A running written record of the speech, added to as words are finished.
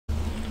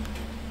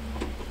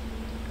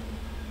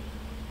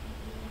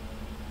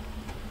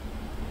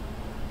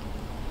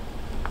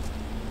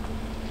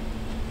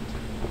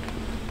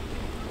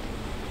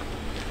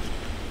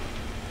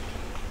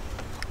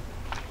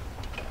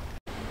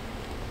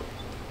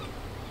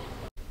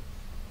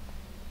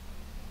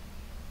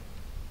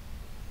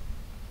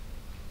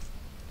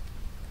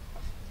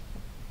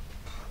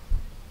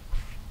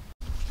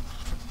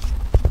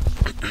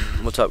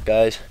What's up,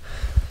 guys?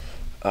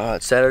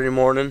 It's Saturday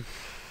morning,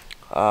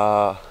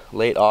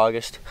 late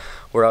August.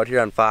 We're out here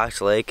on Fox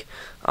Lake.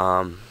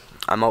 I'm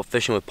out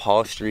fishing with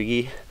Pual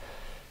Strege.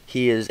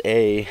 He is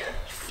a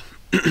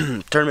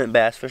tournament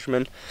bass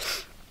fisherman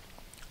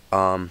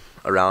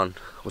around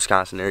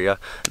Wisconsin area,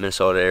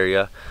 Minnesota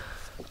area.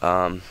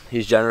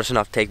 He's generous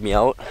enough to take me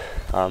out.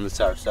 This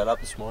is our setup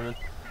this morning.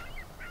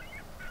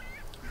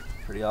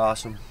 Pretty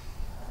awesome.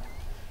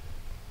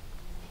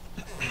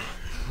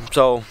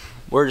 So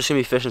we're just gonna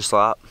be fishing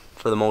slop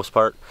for the most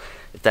part.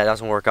 If that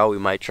doesn't work out, we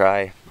might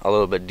try a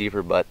little bit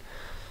deeper, but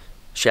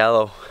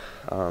shallow.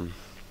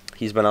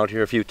 He's been out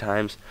here a few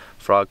times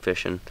frog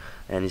fishing,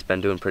 and he's been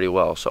doing pretty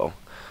well. So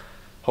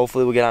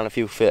hopefully we'll get on a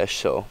few fish.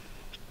 So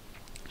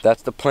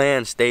that's the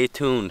plan. Stay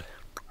tuned.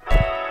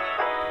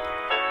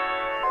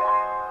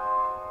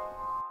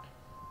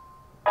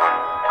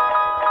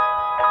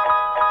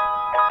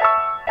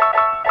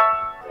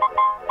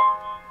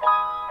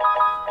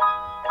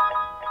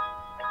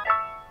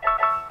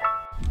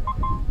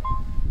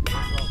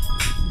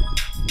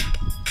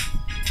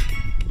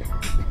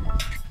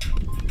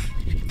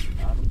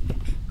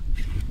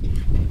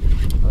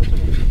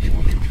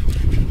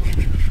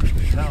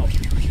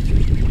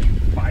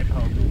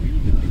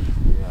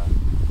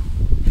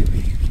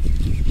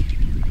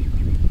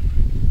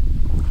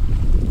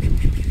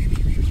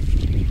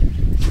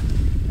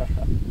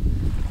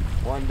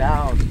 One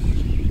down.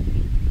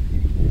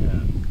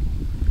 Yeah.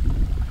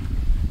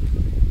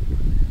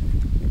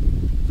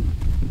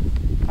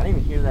 I didn't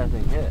even hear that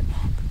thing hit.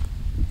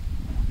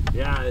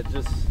 Yeah, it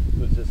was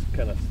just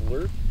kind of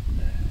slurped.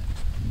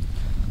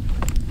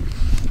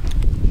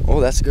 Oh,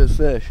 that's a good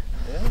fish.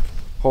 Yeah.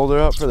 Hold her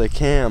up for the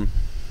cam.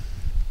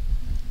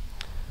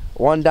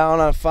 One down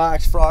on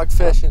Fox frog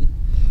fishing.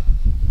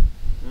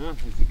 Yeah,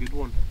 he's a good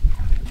one.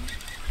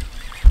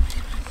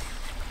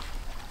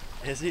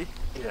 Is he?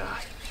 Yeah.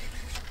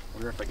 I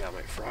wonder if I got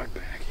my frog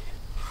back.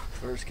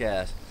 First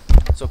cast.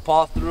 So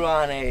Paul threw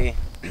on a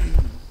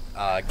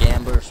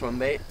gambler swim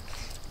bait,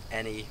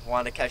 and he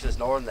wanted to catch this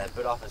northern that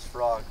bit off his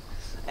frog.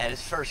 And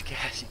his first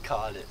cast, he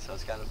caught it, so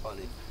it's kind of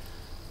funny.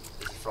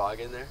 Is a frog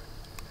in there?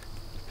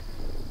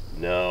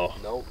 No.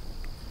 Nope.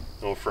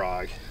 No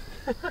frog.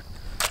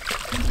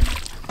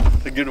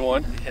 It's a good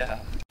one. Yeah.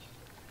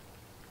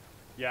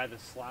 Yeah, the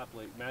slop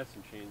like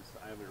Madison chains,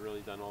 I haven't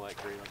really done all that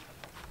great on.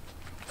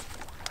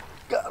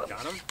 Got him.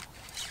 Got him?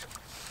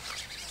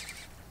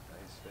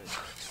 Nice fish.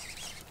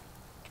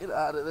 Get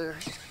out of there.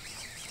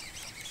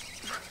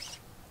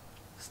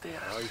 Stay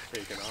out. Oh, he's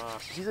taking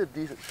off. He's a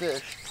decent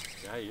fish.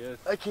 Yeah, he is.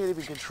 I can't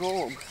even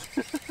control him.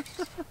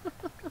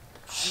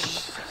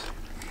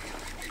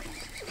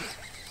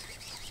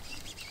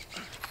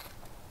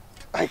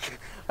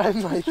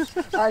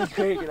 I'm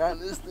cranking on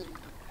this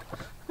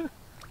thing.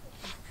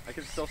 I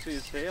can still see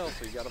his tail,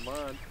 so you got him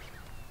on.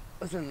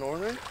 Is it a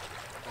northern?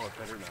 Oh, it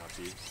better not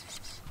be.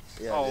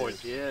 Yeah, oh,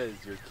 it is.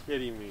 You're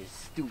kidding me.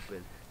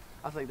 Stupid.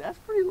 I was like, that's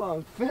a pretty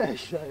long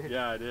fish.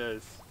 Yeah, it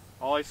is.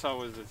 All I saw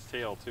was its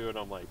tail, too, and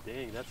I'm like,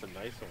 dang, that's a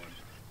nice one.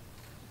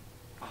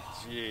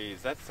 Oh,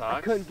 jeez, that sucks.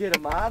 I couldn't get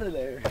him out of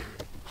there.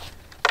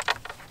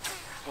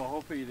 Well,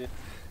 hopefully you didn't.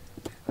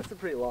 That's a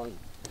pretty long.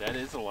 That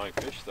is a long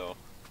fish, though.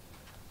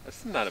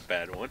 That's not a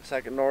bad one.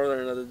 Second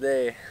northern of the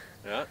day.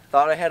 Yeah.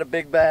 Thought I had a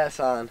big bass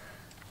on.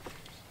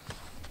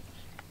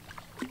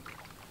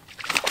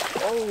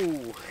 Oh!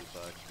 That's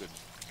a good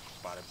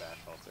spotted bass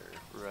out there.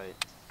 Right.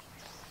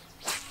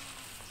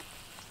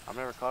 I've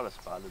never caught a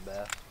spotted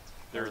bass.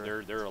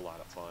 They're a lot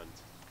of fun.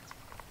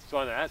 So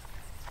on that,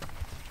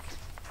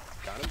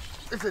 got him?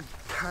 It's a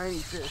tiny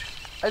fish.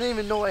 I didn't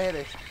even know I had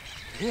a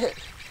hit.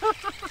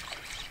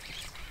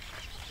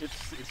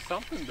 It's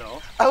something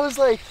though. I was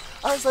like,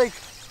 I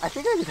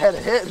think I just had a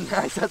hit, and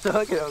I set the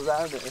hook and it was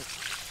on there.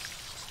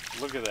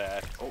 Look at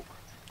that. Oh,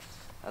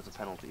 that's a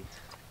penalty.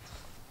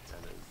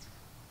 That is.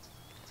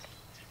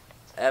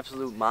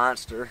 Absolute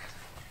monster.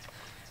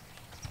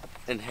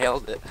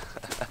 Inhaled it.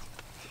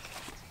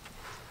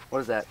 What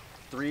is that?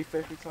 3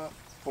 fish we caught?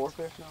 4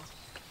 fish now?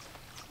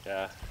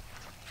 Yeah.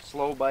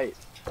 Slow bite.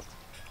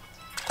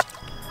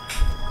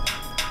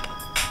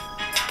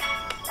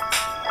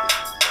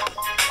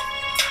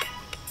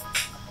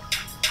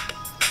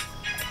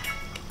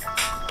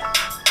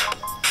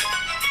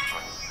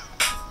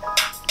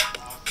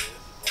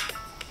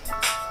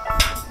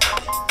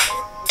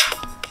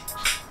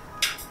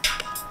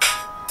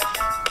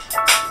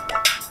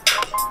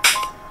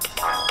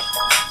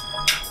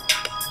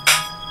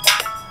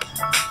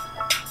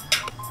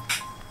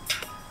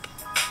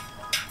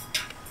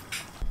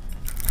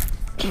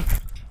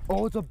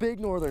 Oh, it's a big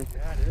northern.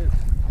 Yeah, it is.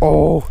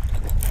 Oh.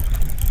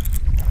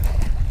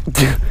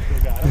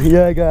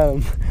 Yeah, I got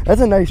him. That's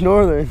a nice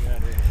northern. Yeah,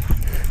 it is.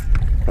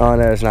 Oh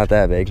no, it's not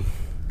that big.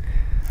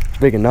 It's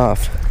big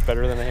enough.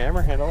 Better than a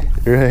hammer handle.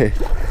 Right.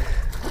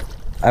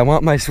 I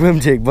want my swim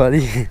jig,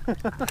 buddy.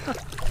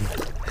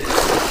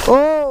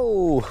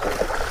 Oh!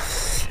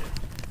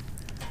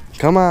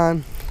 Come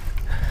on.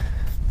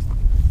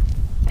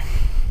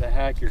 The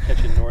heck, you're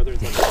catching northerns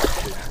on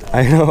the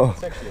I know.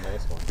 It's actually a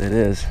nice one. It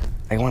is.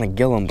 I want to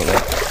gill them, but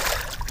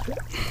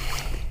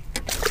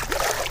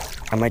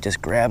I might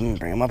just grab him and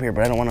bring him up here,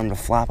 but I don't want him to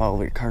flop all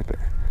over your carpet.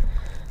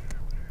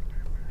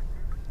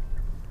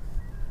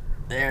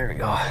 There we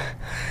go.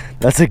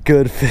 That's a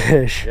good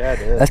fish. Yeah, it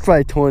is. That's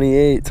probably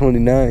 28,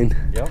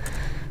 29. Yep.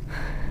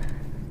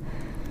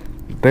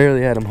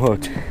 Barely had him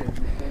hooked.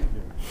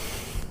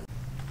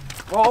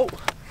 Whoa!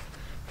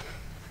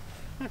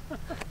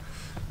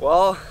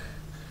 Well,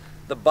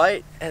 the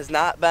bite has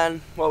not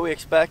been what we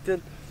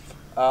expected.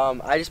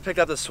 I just picked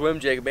up the swim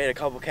jig, made a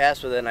couple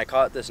casts with it, and I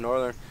caught this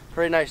northern.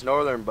 Pretty nice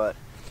northern, but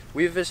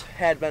we've just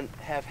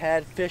have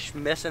had fish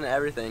missing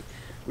everything.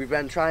 We've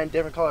been trying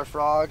different color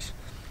frogs,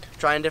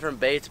 trying different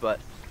baits, but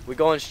we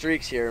go in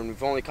streaks here, and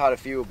we've only caught a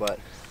few, but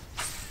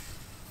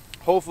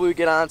hopefully we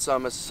get on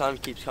some as the sun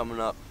keeps coming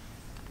up.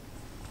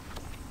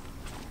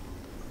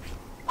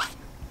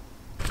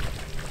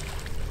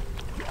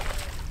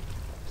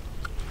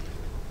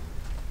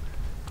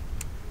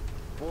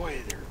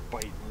 Boy, they're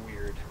biting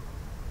weird.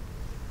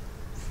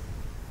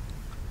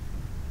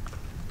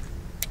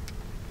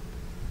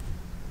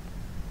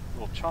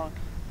 Little chunk.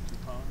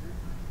 2-pounder.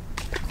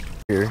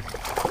 Here,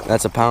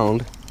 that's a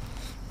pound.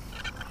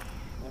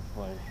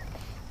 Definitely.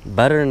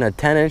 Better than a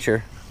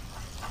 10-incher.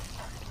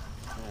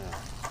 Yeah.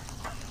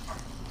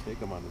 Take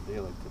them on a day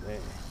like today.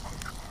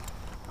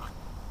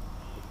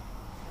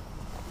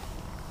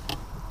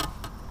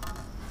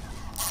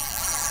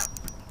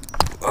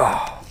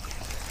 Oh.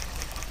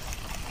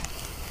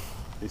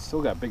 They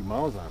still got big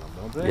mouths on them,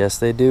 don't they? Yes,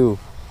 they do.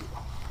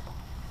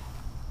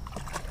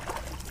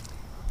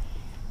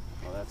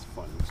 Oh, that's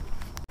funny.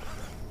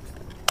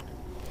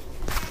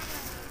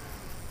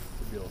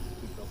 Should be able to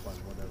pick up on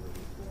whatever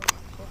this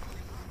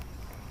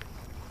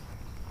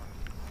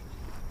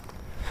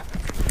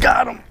was.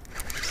 Got him.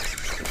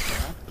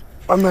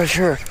 I'm not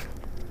sure.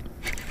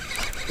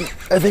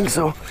 I think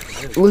so.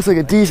 It looks like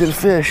a decent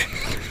fish.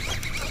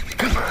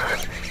 Come on.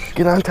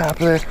 Get on top of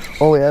there.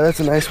 Oh yeah, that's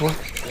a nice one.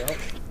 Yep.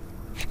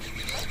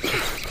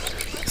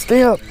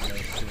 Stay up.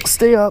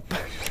 Stay up.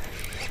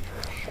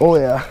 Oh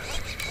yeah.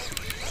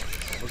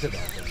 Look at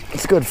that thing.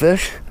 It's a good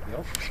fish.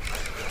 Yep.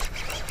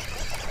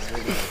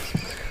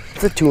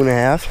 It's a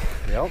 2.5.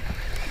 Yep.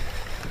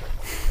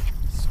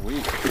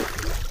 Sweet.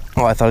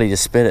 Oh, I thought he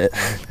just spit it.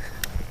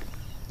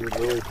 Your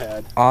lily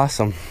pad.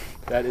 Awesome.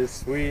 That is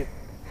sweet.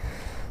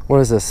 What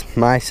is this?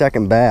 My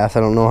second bass. I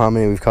don't know how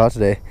many we've caught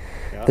today.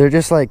 Yeah. They're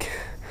just like,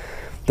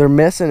 they're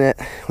missing it.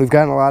 We've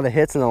gotten a lot of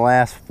hits in the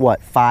last,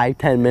 what,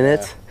 5-10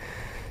 minutes? Yeah.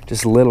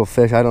 Just little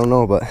fish, I don't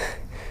know, but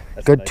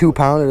That's good a nice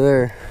 2-pounder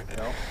there.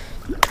 Yep.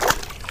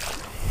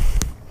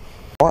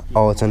 What?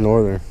 Oh, it's a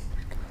northern.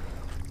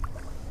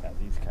 Yeah,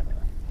 these kind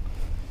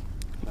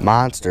of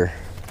Monster.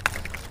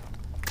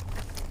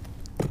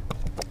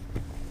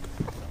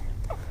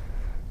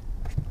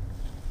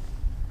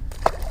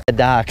 A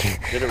dock.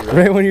 Did it really?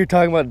 Right when you're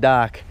talking about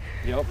dock.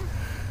 Yep.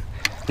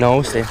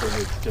 No, stay.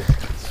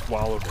 Just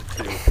swallowed it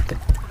too.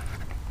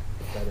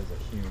 That is a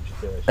huge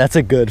fish. That's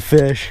a good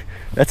fish.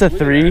 That's a Look at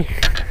 3.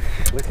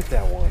 Look at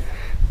that one.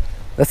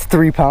 That's a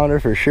 3-pounder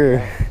for sure.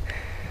 Yeah.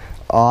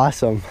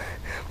 Awesome.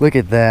 Look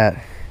at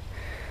that.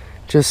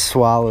 Just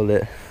swallowed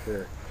it.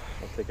 Here,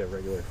 I'll take a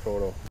regular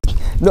photo.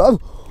 No,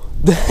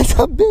 that's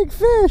a big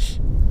fish.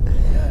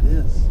 Yeah, it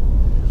is.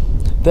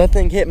 That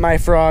thing hit my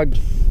frog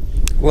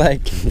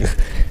like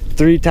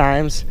 3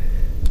 times.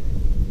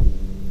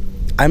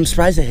 I'm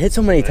surprised it hit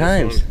so many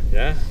times. One.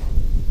 Yeah.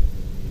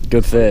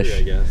 Good fish.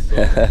 I guess. So.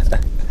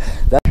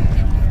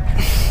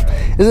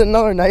 Is it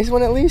another nice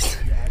one at least?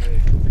 Yeah, it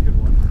is. It's a good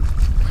one.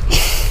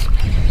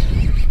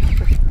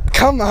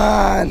 Come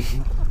on.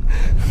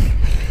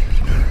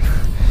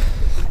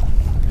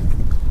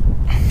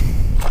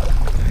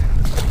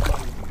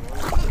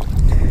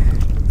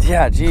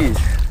 Yeah, geez.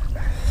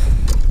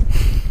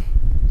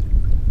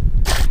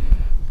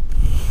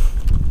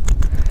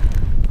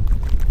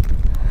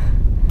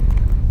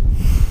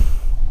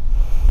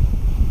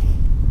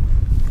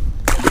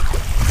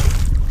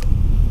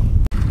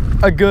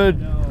 A good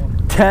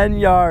 10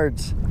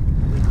 yards.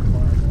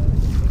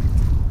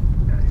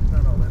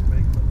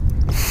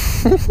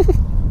 Yeah,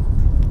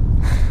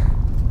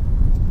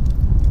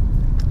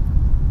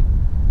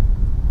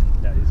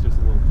 he's just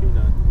a little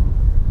peanut.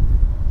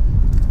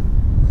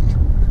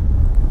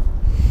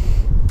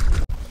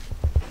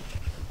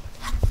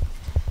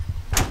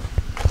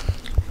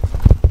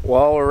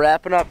 Well, we're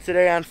wrapping up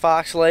today on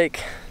Fox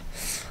Lake.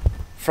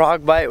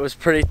 Frog bite was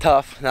pretty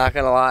tough, not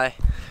gonna lie.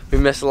 We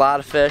missed a lot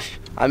of fish.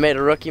 I made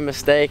a rookie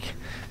mistake.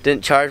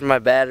 Didn't charge my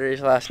batteries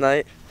last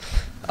night.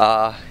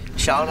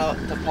 Shout out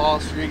to Pual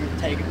Strege for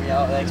taking me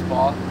out. Thanks,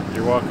 Paul.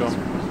 You're welcome.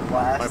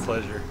 Blast. My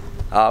pleasure.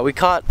 We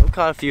caught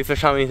a few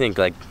fish. How many do you think?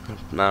 Like, I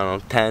don't know,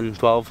 10,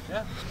 12?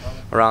 Yeah.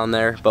 Around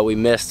there, but we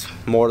missed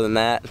more than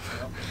that.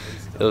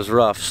 It was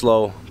rough,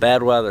 slow,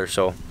 bad weather,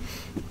 so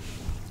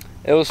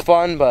it was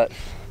fun, but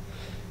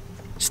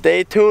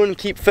stay tuned,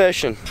 keep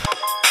fishing.